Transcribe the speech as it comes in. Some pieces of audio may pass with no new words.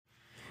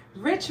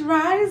Rich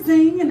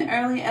Rising and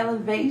Early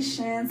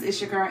Elevations.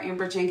 It's your girl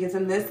Amber Jenkins,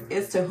 and this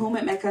is To Whom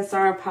It May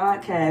Concern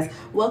podcast.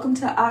 Welcome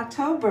to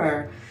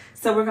October.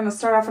 So we're going to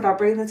start off with our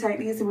breathing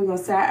techniques, and we're going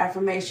to say our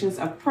affirmations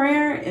of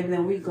prayer, and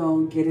then we're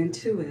going to get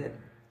into it.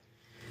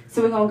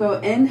 So we're going to go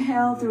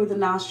inhale through the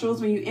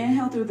nostrils. When you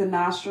inhale through the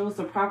nostrils,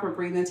 the proper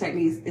breathing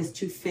technique is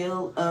to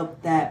fill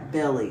up that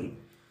belly.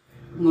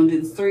 I'm going to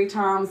do this 3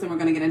 times, and we're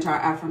going to get into our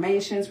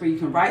affirmations where you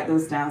can write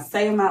those down,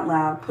 say them out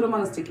loud, put them on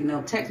a sticky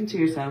note, text them to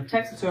yourself,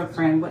 text them to a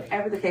friend,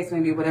 whatever the case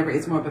may be, whatever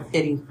is more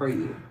befitting for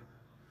you.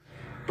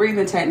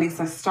 Breathing techniques.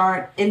 I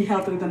start,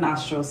 inhale through the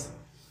nostrils.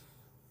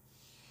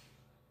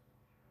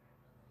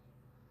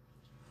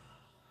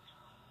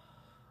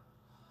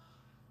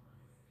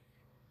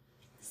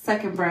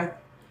 Second breath,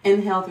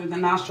 inhale through the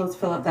nostrils,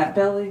 fill up that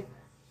belly.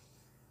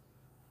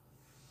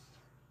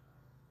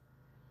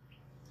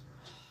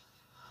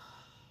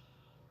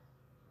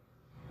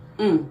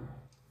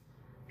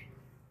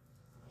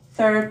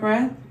 Third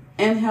breath,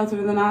 inhale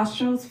through the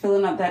nostrils,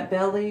 filling up that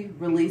belly,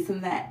 releasing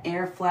that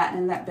air,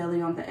 flattening that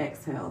belly on the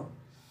exhale.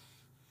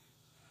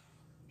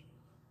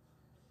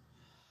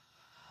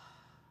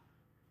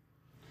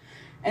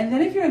 And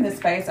then if you're in this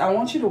space, I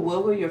want you to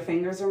wiggle your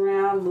fingers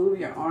around, move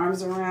your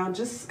arms around,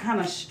 just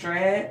kind of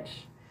stretch.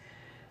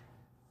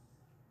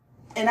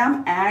 And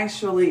I'm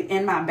actually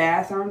in my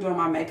bathroom doing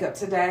my makeup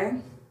today.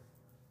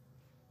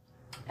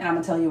 And I'm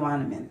going to tell you why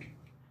in a minute.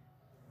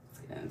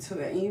 Into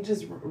it, and you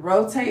just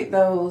rotate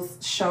those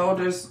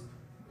shoulders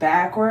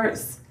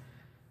backwards,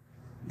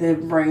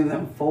 then bring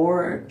them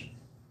forward.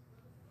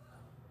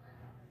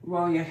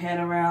 Roll your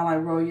head around,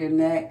 like roll your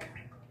neck.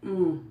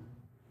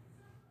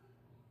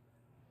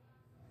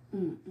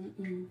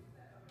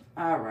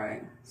 All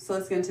right, so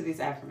let's get into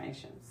these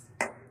affirmations.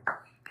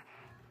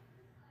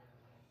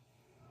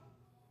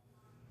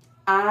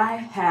 I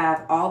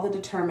have all the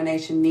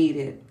determination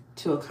needed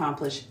to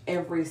accomplish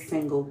every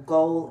single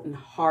goal and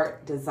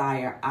heart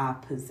desire I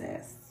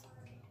possess.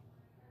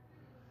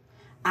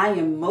 I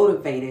am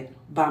motivated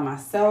by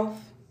myself,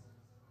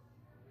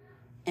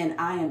 and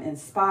I am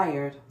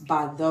inspired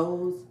by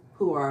those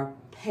who are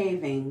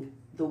paving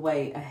the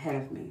way ahead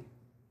of me.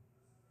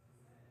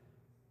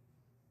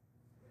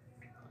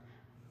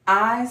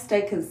 I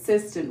stay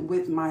consistent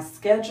with my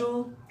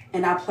schedule,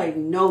 and I play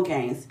no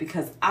games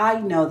because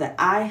I know that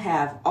I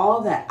have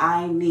all that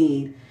I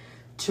need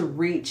to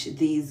reach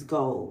these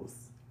goals.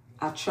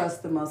 I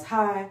trust the Most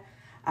High.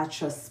 I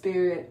trust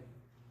Spirit.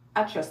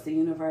 I trust the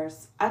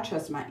universe. I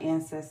trust my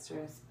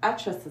ancestors. I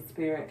trust the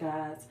spirit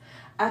guides.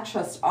 I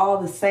trust all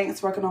the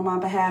saints working on my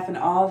behalf and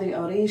all the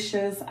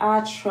Orishas.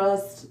 I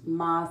trust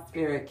my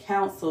spirit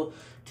council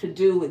to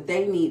do what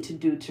they need to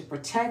do to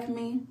protect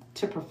me,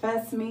 to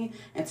profess me,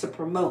 and to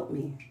promote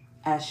me.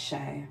 Ashe.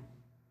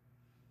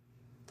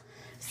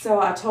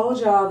 So I told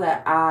y'all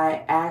that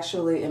I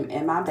actually am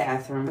in my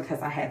bathroom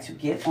because I had to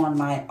get on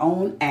my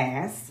own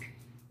ass.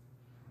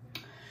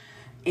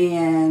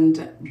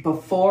 And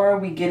before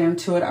we get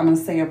into it, I'm going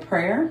to say a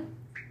prayer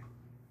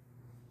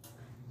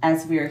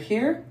as we are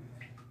here.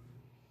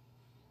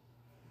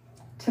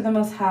 To the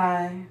Most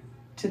High,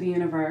 to the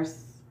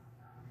universe,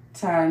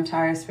 to our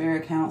entire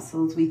spirit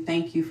councils, we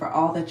thank you for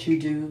all that you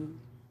do,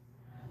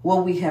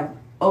 what we have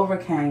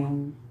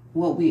overcame,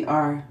 what we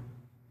are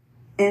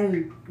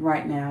in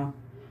right now,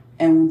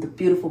 and the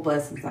beautiful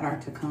blessings that are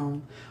to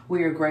come.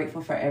 We are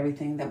grateful for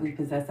everything that we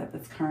possess at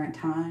this current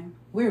time.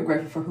 We are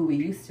grateful for who we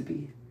used to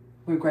be.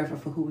 We're grateful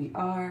for who we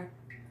are,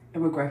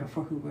 and we're grateful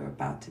for who we're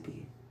about to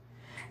be.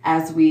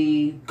 As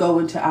we go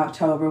into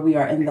October, we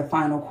are in the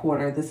final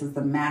quarter. This is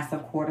the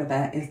massive quarter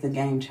that is the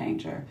game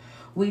changer.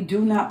 We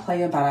do not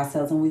play about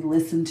ourselves, and we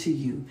listen to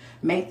you.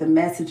 Make the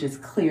messages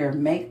clear.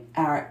 Make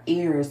our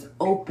ears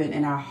open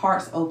and our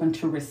hearts open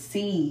to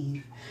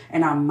receive,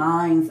 and our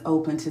minds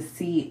open to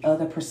see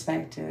other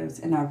perspectives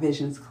and our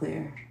visions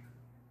clear.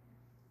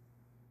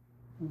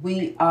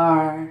 We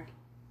are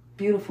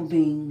beautiful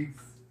beings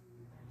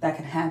that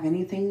can have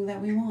anything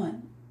that we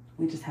want.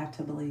 We just have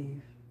to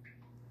believe.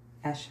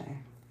 Ashe.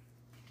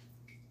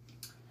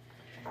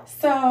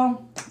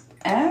 So,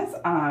 as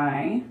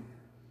I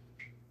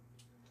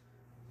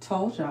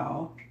told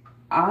y'all,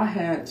 I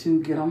had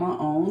to get on my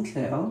own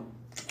tail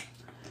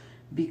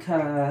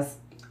because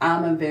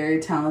I'm a very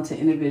talented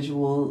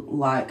individual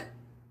like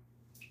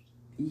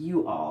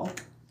you all.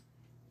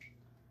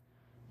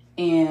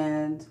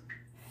 And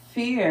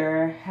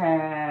fear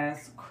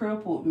has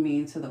crippled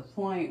me to the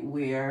point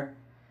where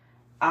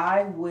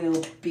I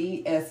will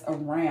BS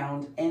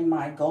around in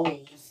my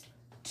goals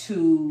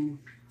to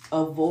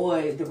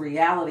avoid the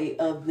reality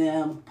of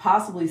them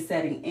possibly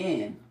setting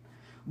in.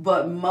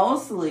 But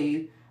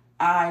mostly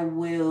I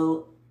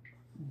will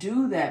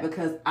do that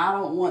because I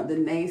don't want the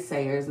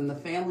naysayers and the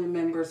family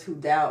members who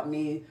doubt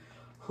me,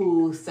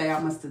 who say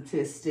I'm a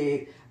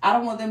statistic. I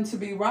don't want them to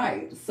be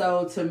right.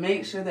 So to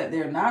make sure that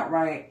they're not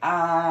right,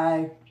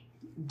 I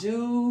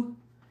do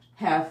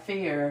have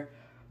fear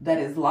that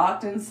is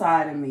locked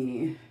inside of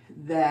me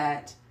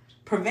that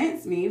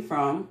prevents me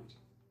from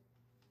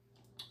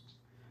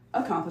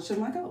accomplishing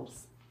my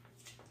goals.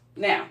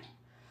 Now,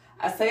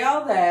 I say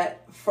all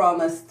that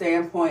from a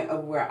standpoint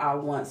of where I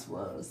once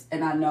was.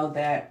 And I know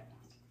that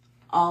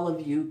all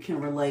of you can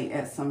relate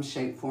at some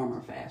shape, form,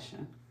 or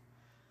fashion.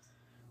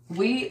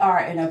 We are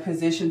in a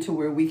position to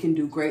where we can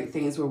do great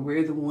things, where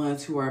we're the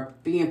ones who are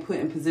being put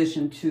in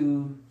position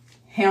to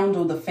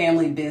handle the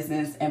family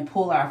business and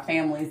pull our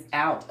families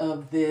out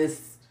of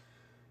this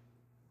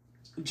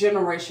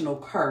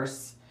generational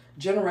curse,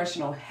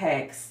 generational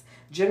hex,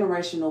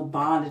 generational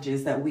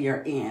bondages that we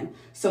are in.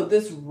 So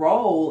this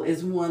role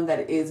is one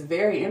that is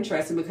very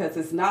interesting because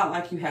it's not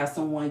like you have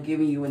someone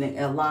giving you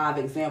a live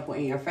example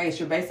in your face.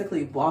 You're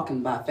basically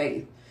walking by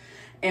faith.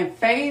 And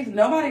faith,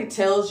 nobody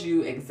tells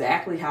you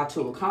exactly how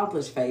to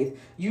accomplish faith.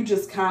 You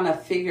just kind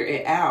of figure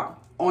it out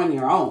on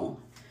your own.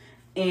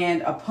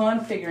 And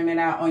upon figuring it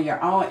out on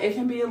your own, it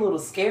can be a little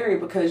scary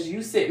because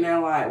you sitting there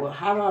like, well,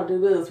 how do I do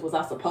this? Was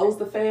I supposed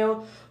to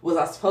fail? Was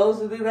I supposed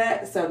to do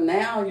that? So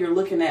now you're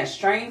looking at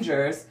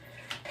strangers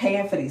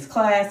paying for these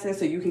classes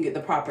so you can get the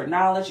proper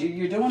knowledge.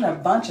 You're doing a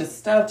bunch of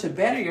stuff to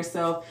better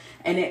yourself.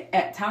 And it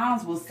at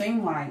times will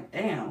seem like,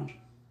 damn,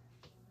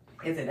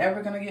 is it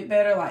ever going to get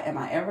better? Like, am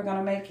I ever going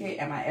to make it?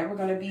 Am I ever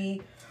going to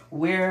be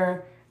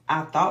where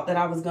I thought that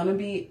I was going to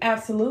be?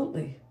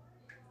 Absolutely.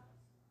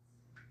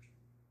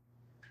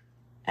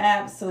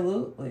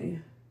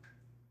 Absolutely.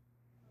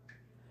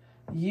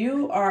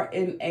 You are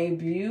in a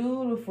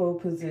beautiful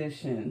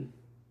position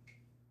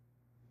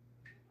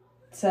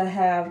to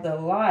have the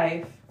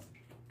life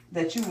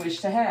that you wish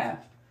to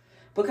have,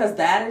 because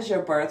that is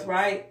your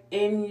birthright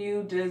and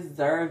you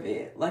deserve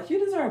it. Like,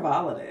 you deserve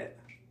all of it.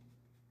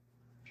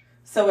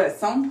 So at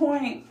some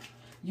point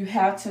you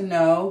have to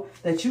know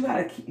that you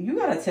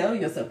gotta tell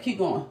yourself, keep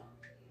going.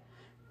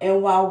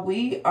 And while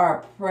we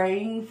are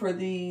praying for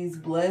these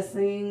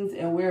blessings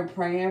and we're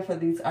praying for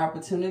these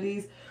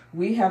opportunities,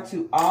 we have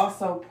to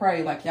also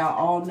pray, like y'all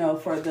all know,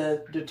 for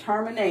the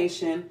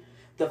determination,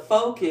 the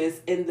focus,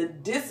 and the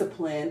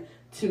discipline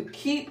to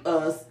keep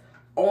us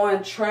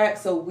on track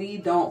so we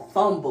don't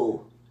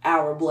fumble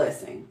our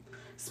blessing.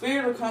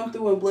 Spirit will come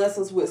through and bless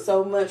us with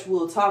so much,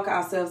 we'll talk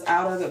ourselves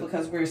out of it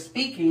because we're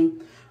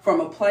speaking from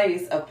a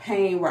place of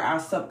pain where our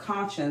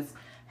subconscious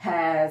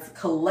has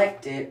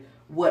collected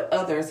what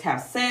others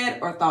have said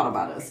or thought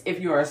about us. If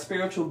you're a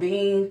spiritual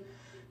being,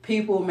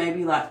 people may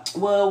be like,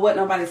 well, what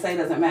nobody say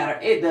doesn't matter.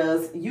 It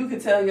does. You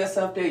can tell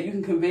yourself that, you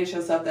can convince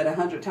yourself that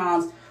 100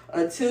 times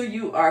until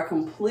you are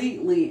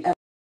completely,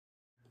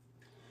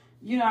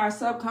 you know, our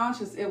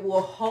subconscious, it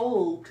will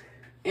hold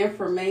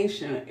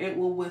information. It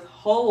will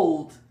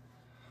withhold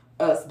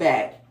us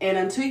back. And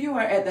until you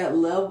are at that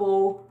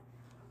level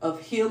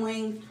of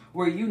healing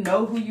where you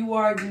know who you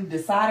are, you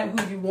decided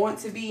who you want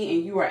to be,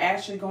 and you are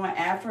actually going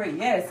after it,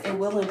 yes, it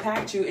will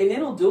impact you, and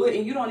it'll do it,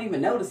 and you don't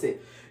even notice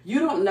it. You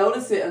don't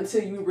notice it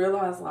until you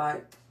realize,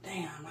 like,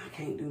 damn, I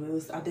can't do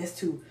this. That's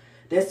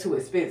too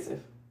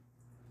expensive.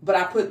 But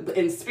I put,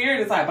 in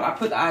spirit, it's like, but I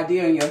put the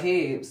idea in your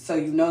head so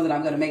you know that I'm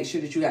going to make sure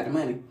that you got the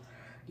money.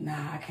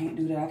 Nah, I can't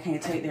do that. I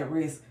can't take that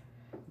risk.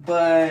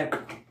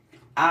 But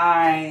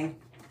I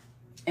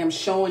am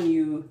showing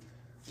you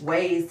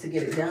ways to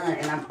get it done,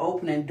 and I'm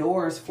opening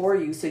doors for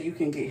you so you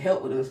can get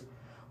help with this.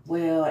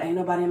 Well, ain't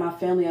nobody in my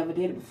family ever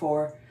did it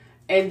before.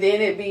 And then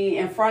it be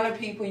in front of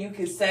people, you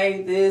can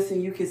say this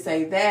and you can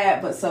say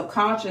that, but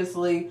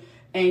subconsciously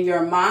in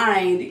your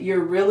mind,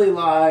 you're really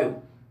like,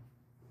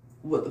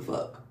 what the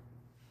fuck?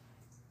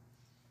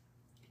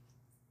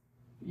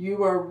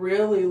 You are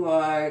really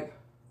like,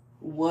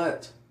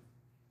 what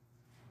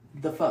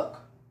the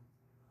fuck?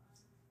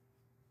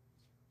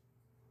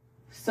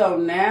 So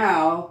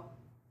now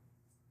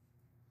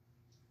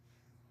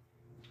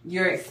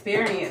you're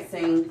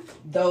experiencing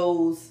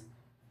those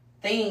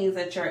things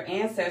that your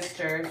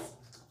ancestors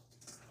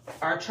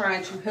are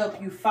trying to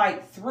help you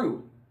fight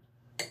through.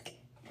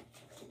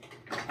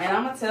 And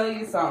I'm gonna tell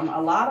you something.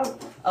 A lot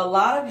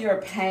of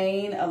your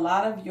pain, a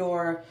lot of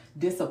your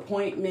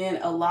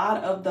disappointment, a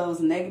lot of those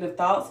negative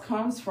thoughts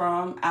comes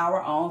from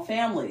our own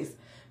families.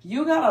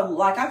 You gotta,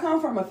 like, I come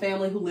from a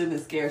family who live in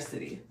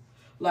scarcity.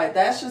 Like,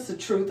 that's just the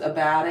truth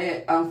about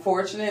it.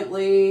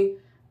 Unfortunately,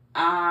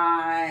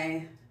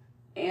 I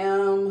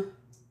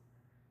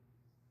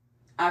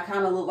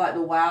kind of look like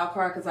the wild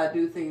card because I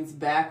do things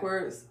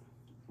backwards.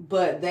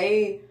 But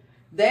they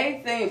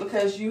think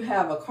because you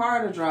have a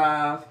car to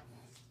drive,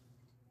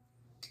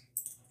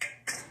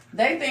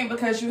 they think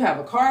because you have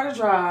a car to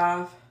drive,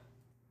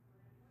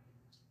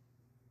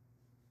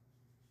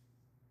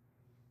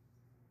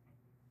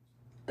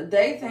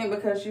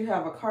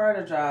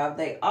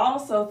 they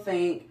also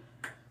think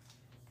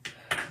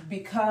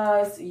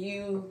because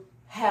you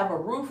have a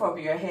roof over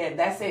your head,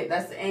 that's it.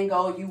 That's the end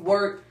goal. You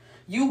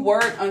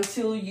work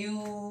until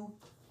you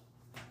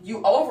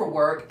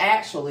overwork,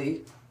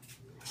 actually,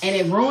 and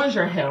it ruins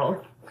your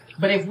health.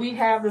 But if we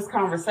have this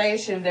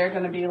conversation, they're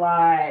going to be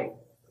like,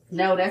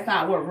 no, that's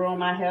not what ruined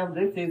my health.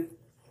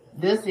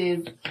 This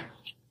is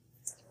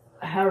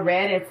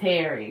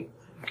hereditary.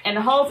 And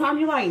the whole time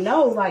you're like,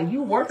 no, like,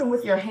 you working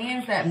with your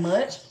hands that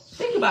much.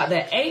 Think about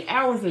that, 8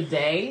 hours a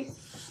day.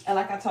 And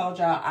like I told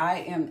y'all,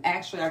 I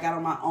got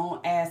on my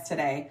own ass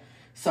today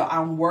So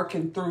I'm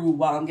working through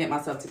while I'm getting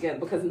myself together,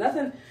 because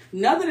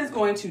nothing is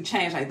going to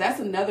change. Like, that's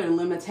another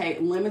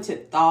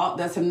limited thought.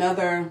 That's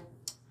another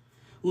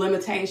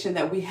limitation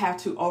that we have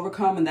to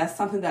overcome. And that's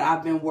something that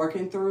I've been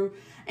working through.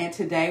 And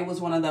today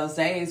was one of those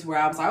days where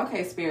I was like,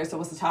 okay, Spirit, so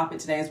what's the topic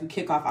today as we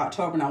kick off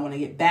October and I want to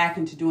get back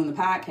into doing the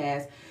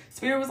podcast?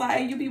 Spirit was like,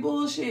 hey, you be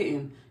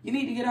bullshitting. You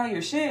need to get on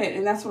your shit.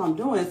 And that's what I'm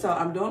doing. So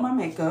I'm doing my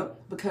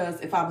makeup,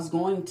 because if I was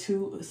going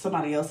to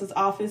somebody else's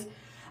office,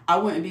 I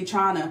wouldn't be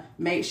trying to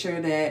make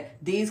sure that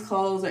these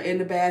clothes are in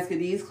the basket,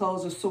 these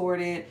clothes are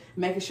sorted,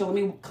 making sure, let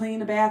me clean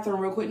the bathroom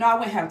real quick. No, I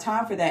wouldn't have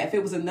time for that. If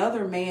it was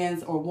another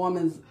man's or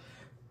woman's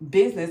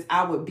business,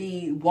 I would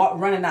be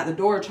running out the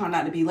door trying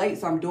not to be late.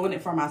 So I'm doing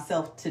it for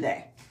myself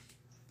today.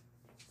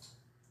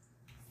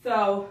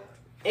 So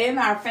in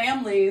our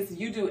families,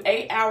 you do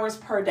 8 hours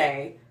per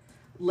day.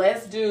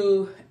 Let's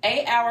do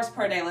 8 hours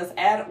per day. Let's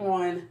add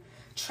on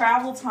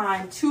travel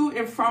time to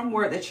and from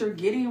work that you're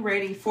getting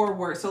ready for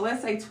work. So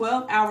let's say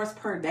 12 hours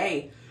per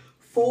day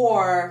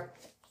for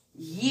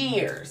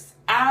years.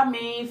 I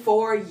mean,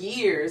 for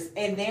years.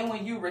 And then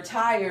when you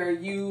retire,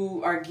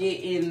 you are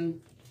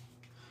getting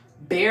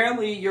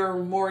barely your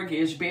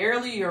mortgage,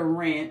 barely your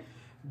rent,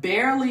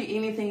 barely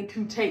anything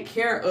to take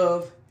care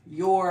of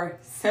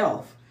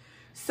yourself.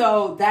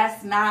 So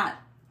that's not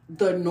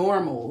the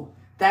normal.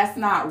 That's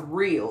not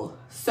real.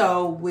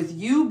 So with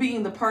you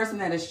being the person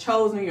that has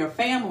chosen your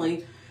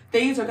family,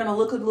 things are going to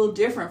look a little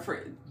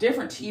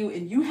different to you.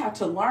 And you have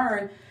to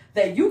learn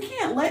that you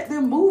can't let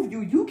them move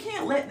you. You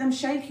can't let them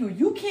shake you.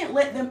 You can't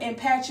let them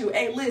impact you.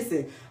 Hey,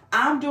 listen,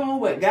 I'm doing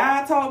what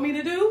God told me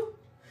to do.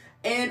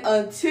 And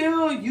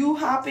until you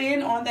hop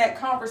in on that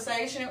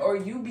conversation, or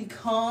it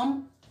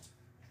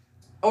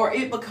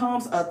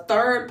becomes a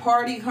third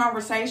party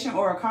conversation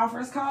or a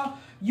conference call,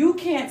 you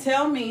can't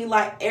tell me,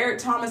 like Eric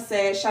Thomas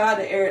said, shout out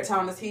to Eric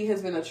Thomas. He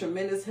has been a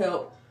tremendous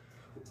help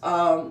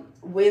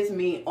with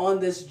me on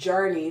this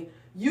journey.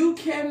 You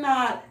can't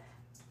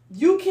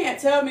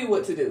tell me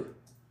what to do.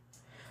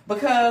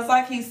 Because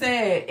like he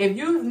said, if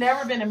you've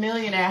never been a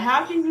millionaire,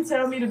 how can you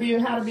tell me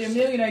how to be a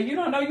millionaire? You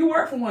don't know. You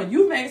work for one.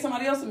 You made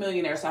somebody else a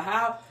millionaire. So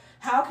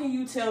how can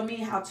you tell me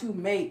how to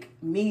make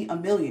me a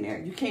millionaire?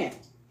 You can't.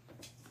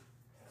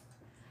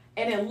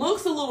 And it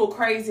looks a little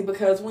crazy,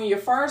 because when you're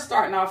first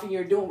starting off and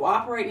you're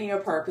operating your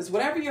purpose,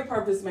 whatever your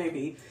purpose may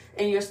be,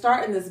 and you're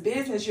starting this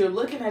business, you're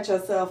looking at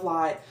yourself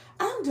like,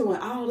 I'm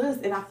doing all this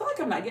and I feel like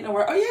I'm not getting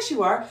nowhere. Oh, yes,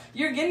 you are.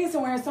 You're getting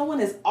somewhere, and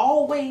someone is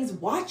always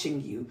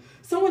watching you.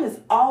 Someone is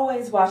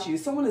always watching you.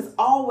 Someone is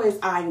always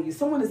eyeing you.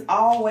 Someone is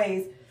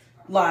always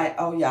like,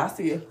 oh, yeah, I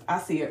see her. I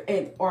see her.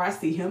 Or I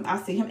see him.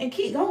 And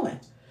keep going.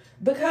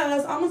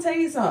 Because I'm going to tell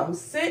you something.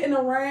 Sitting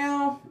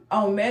around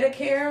on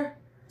Medicare,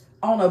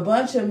 on a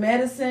bunch of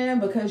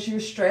medicine because you're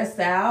stressed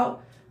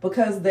out,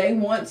 because they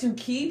want to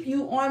keep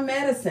you on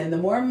medicine. The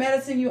more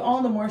medicine you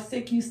own, the more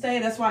sick you stay.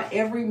 That's why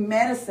every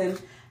medicine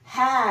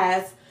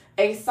has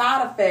a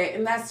side effect,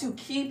 and that's to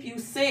keep you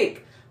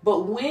sick.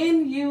 But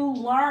when you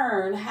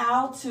learn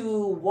how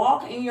to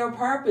walk in your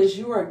purpose,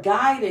 you are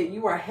guided,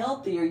 you are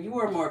healthier, you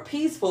are more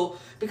peaceful,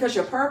 because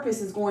your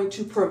purpose is going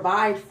to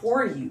provide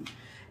for you.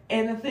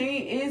 And the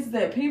thing is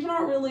that people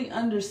don't really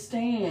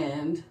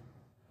understand,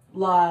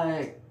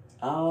 like,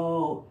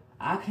 oh,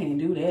 I can't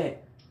do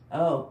that.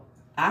 Oh,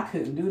 I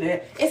couldn't do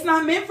that. It's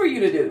not meant for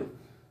you to do.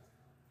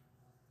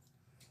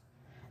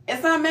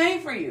 It's not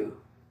made for you.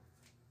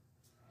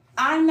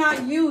 I'm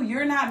not you.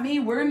 You're not me.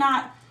 We're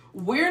not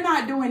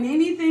doing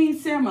anything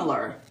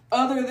similar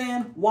other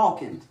than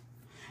walking.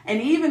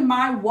 And even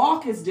my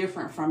walk is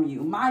different from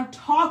you. My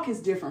talk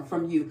is different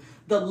from you.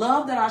 The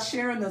love that I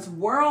share in this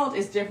world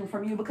is different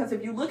from you, because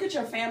if you look at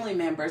your family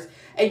members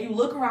and you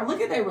look around,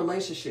 look at their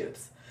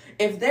relationships.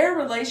 If their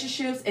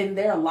relationships and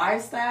their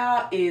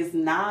lifestyle is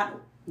not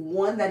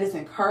one that is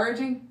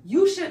encouraging,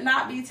 you should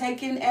not be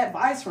taking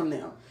advice from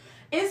them.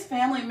 It's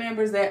family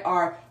members that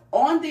are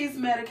on these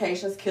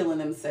medications, killing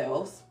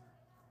themselves,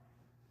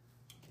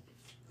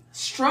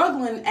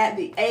 struggling at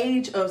the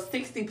age of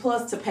 60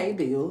 plus to pay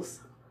bills.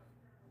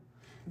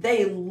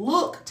 They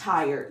look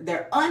tired.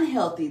 They're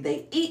unhealthy.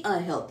 They eat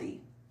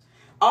unhealthy.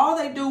 All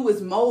they do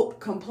is mope,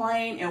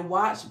 complain, and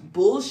watch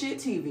bullshit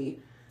TV.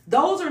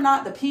 Those are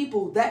not the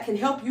people that can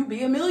help you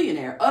be a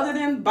millionaire, other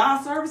than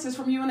buy services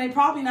from you. And they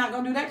probably not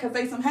going to do that because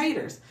they some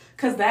haters,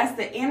 because that's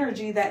the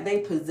energy that they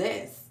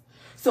possess.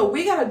 So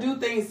we got to do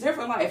things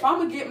different. Like, if I'm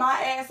going to get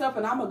my ass up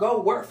and I'm going to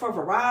go work for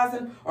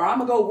Verizon, or I'm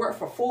going to go work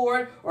for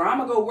Ford, or I'm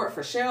going to go work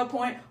for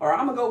SharePoint, or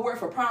I'm going to go work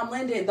for Prime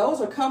Lending,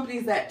 those are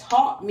companies that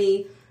taught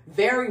me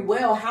very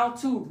well how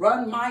to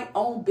run my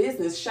own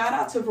business. Shout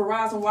out to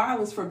Verizon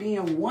Wireless for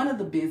being one of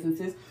the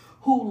businesses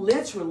who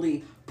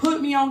literally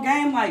put me on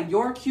game. Like,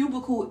 your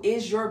cubicle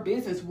is your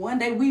business. One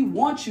day we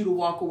want you to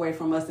walk away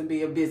from us and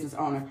be a business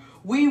owner.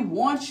 We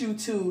want you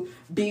to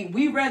be,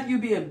 we rather you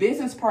be a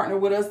business partner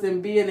with us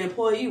than be an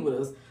employee with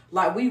us.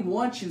 Like, we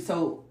want you.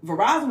 So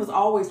Verizon was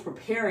always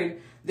preparing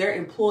their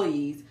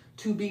employees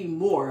to be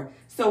more.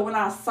 So when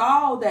I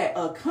saw that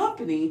a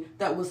company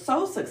that was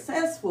so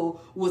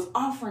successful was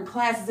offering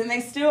classes, and they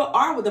still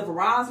are with the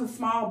Verizon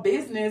Small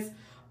Business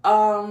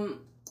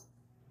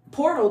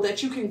portal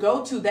that you can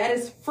go to that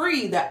is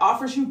free, that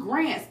offers you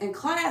grants and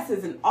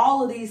classes and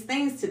all of these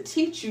things to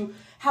teach you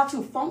how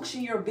to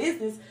function your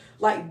business.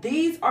 Like,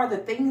 these are the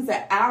things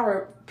that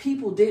our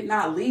people did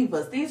not leave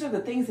us. These are the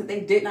things that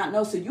they did not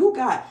know. So you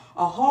got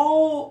a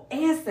whole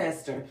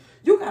ancestor.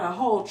 You got a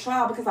whole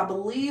tribe, because I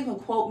believe, and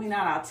quote me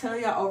now, and I'll tell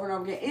y'all over and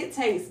over again, it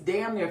takes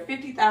damn near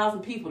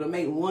 50,000 people to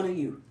make one of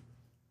you.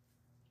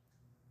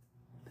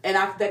 And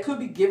that could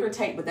be give or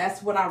take, but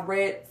that's what I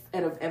read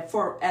at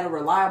a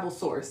reliable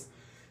source.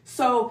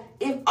 So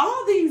if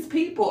all these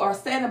people are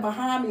standing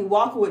behind me,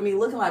 walking with me,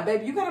 looking like,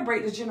 baby, you got to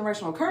break this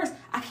generational curse.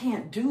 I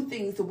can't do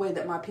things the way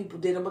that my people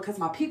did them because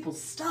my people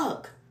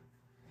stuck.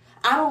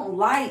 I don't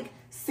like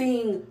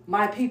seeing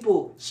my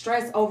people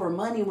stress over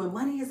money when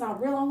money is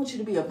not real. I want you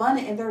to be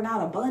abundant, and they're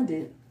not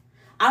abundant.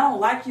 I don't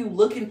like you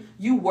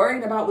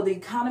worried about what the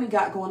economy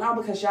got going on,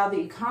 because y'all,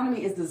 the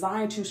economy is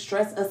designed to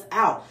stress us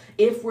out.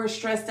 If we're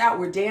stressed out,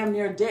 we're damn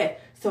near death.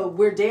 So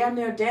we're damn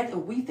near death,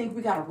 and we think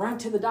we got to run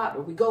to the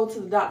doctor. We go to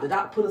the doctor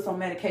put us on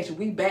medication.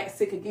 We back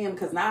sick again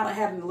because now I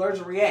had an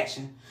allergic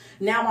reaction.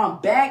 Now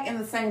I'm back in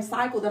the same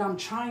cycle that I'm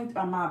trying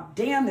my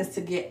damnness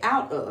to get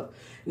out of.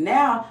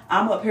 Now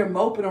I'm up here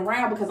moping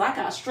around because I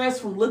got stress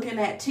from looking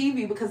at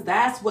TV, because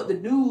that's what the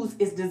news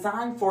is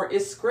designed for.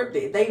 It's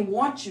scripted. They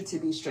want you to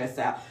be stressed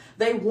out.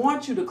 They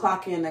want you to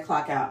clock in and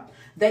clock out.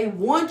 They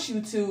want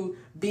you to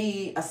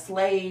be a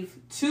slave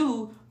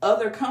to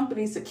other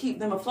companies to keep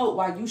them afloat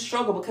while you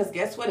struggle, because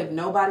guess what? If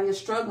nobody is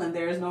struggling,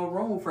 there is no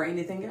room for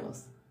anything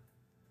else.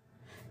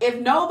 If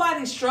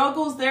nobody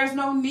struggles, there's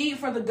no need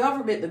for the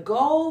government. The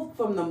goal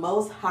from the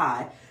Most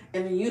High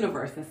in the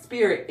universe and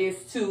spirit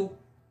is to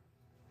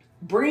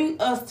bring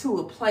us to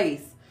a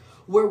place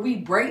where we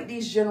break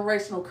these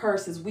generational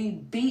curses, we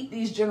beat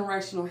these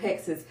generational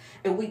hexes,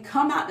 and we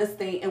come out this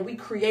thing and we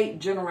create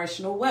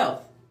generational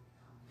wealth.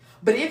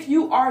 But if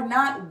you are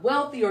not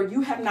wealthy, or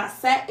you have not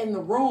sat in the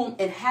room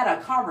and had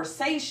a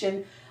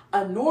conversation,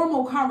 a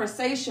normal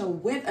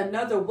conversation with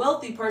another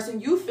wealthy person,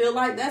 you feel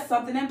like that's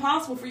something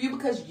impossible for you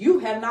because you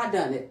have not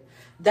done it.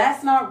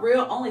 That's not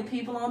real. Only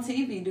people on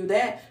TV do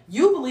that.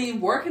 You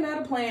believe working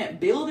at a plant,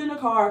 building a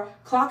car,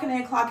 clocking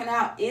in, clocking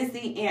out is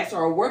the answer.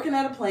 Or working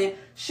at a plant,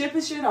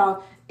 shipping shit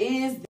off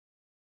is the...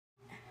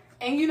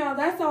 And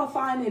that's all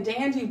fine and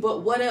dandy,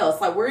 but what else?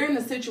 Like, we're in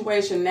a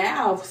situation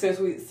now, since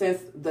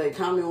the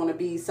economy want to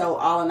be so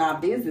all in our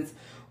business,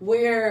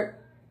 where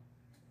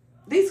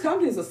these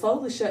companies are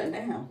slowly shutting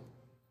down.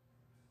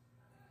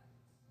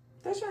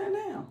 They're shutting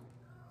down.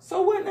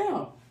 So what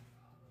now?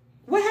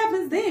 What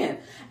happens then?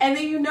 And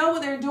then you know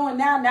what they're doing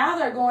now? Now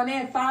they're going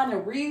in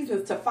finding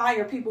reasons to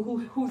fire people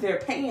who they're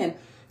paying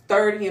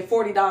 $30 and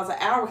 $40 an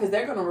hour, because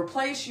they're going to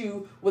replace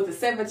you with a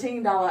 $17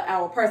 an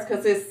hour person,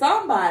 because there's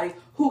somebody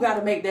who got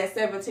to make that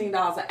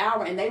 $17 an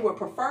hour, and they would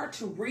prefer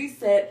to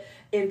reset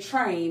and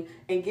train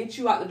and get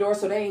you out the door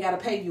so they ain't got to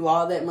pay you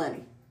all that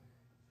money.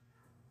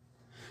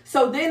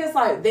 So then it's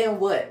like, then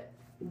what?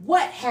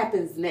 What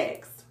happens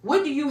next?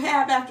 What do you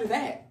have after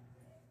that?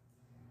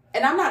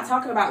 And I'm not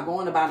talking about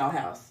going to buy no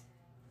house.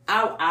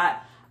 I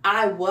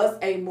was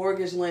a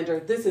mortgage lender.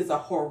 This is a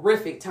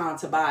horrific time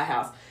to buy a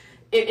house.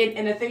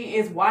 And the thing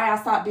is, why I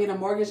stopped being a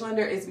mortgage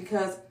lender is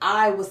because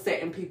I was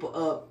setting people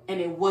up, and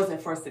it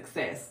wasn't for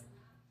success.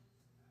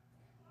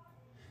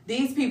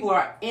 These people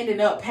are ending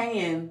up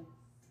paying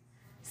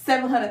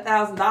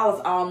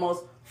 $700,000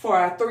 almost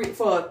for a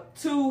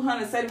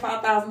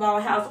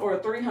 $275,000 house or a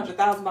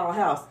 $300,000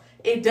 house.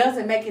 It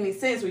doesn't make any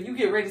sense. When you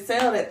get ready to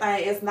sell that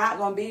thing, it's not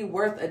going to be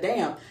worth a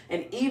damn.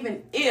 And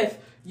even if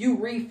you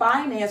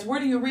refinance, where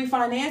do you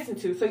refinance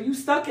into? So you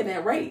stuck in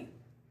that rate.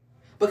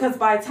 Because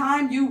by the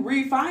time you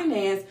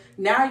refinance,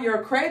 now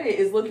your credit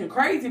is looking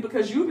crazy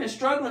because you've been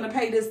struggling to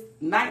pay this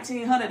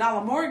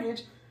 $1,900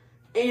 mortgage,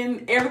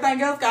 and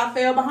everything else got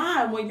fell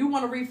behind when you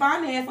want to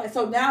refinance. Like,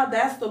 so now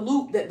that's the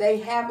loop that they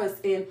have us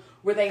in,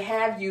 where they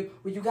have you,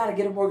 where you got to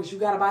get a mortgage, you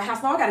got to buy a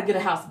house. Now I got to get a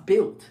house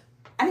built.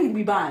 I need to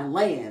be buying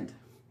land.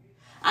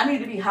 I need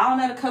to be hollering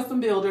at a custom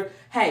builder.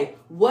 Hey,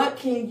 what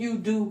can you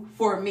do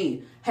for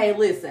me? Hey,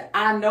 listen,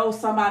 I know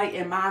somebody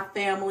in my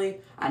family.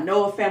 I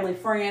know a family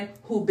friend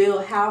who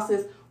build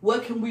houses.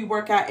 What can we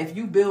work out if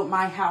you build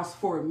my house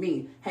for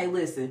me? Hey,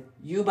 listen,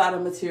 you buy the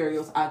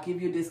materials. I'll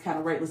give you a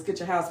discounted rate. Let's get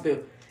your house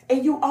built.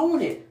 And you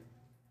own it.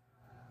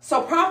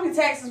 So property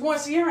taxes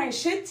once a year ain't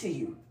shit to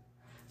you.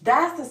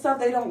 That's the stuff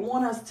they don't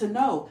want us to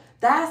know.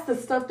 That's the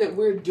stuff that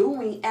we're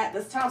doing at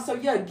this time. So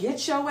yeah,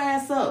 get your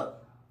ass up.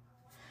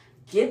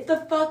 Get the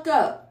fuck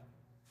up.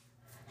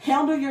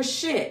 Handle your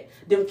shit.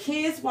 Them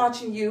kids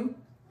watching you.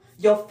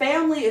 Your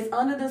family is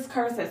under this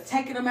curse that's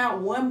taking them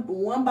out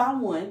one by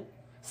one.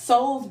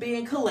 Souls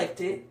being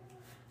collected.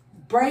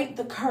 Break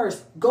the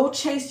curse. Go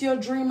chase your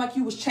dream like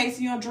you was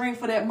chasing your dream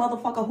for that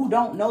motherfucker who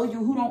don't know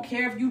you, who don't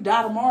care if you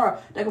die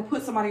tomorrow. They can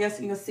put somebody else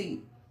in your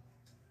seat.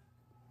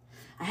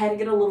 I had to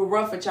get a little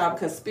rough with y'all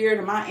because spirit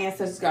of my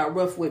ancestors got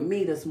rough with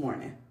me this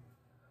morning.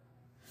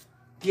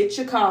 Get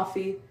your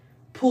coffee.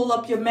 Pull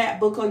up your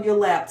MacBook or your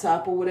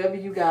laptop or whatever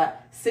you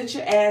got. Sit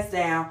your ass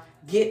down.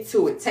 Get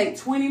to it. Take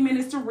 20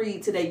 minutes to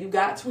read today. You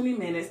got 20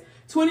 minutes.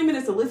 20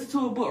 minutes to listen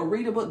to a book or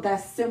read a book,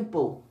 that's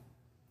simple.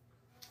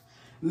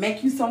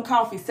 Make you some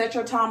coffee. Set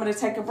your timer to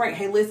take a break.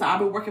 Hey, listen, I've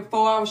been working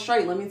 4 hours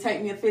straight. Let me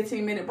take me a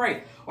 15-minute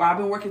break. Or I've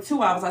been working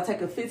 2 hours. I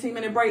take a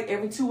 15-minute break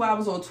every 2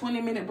 hours or a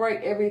 20-minute break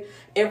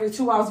every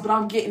 2 hours. But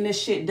I'm getting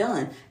this shit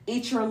done.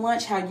 Eat your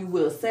lunch how you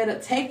will.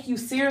 Take you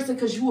seriously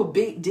because you a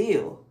big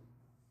deal.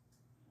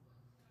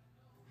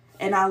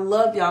 And I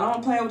love y'all. I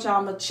don't play with y'all.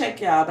 I'm going to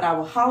check y'all. But I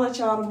will holler at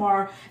y'all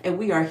tomorrow. And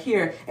we are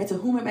here. And to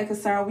whom it may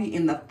concern, we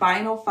in the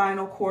final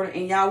quarter.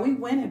 And y'all, we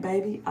winning,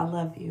 baby. I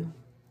love you.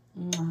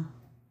 Mwah.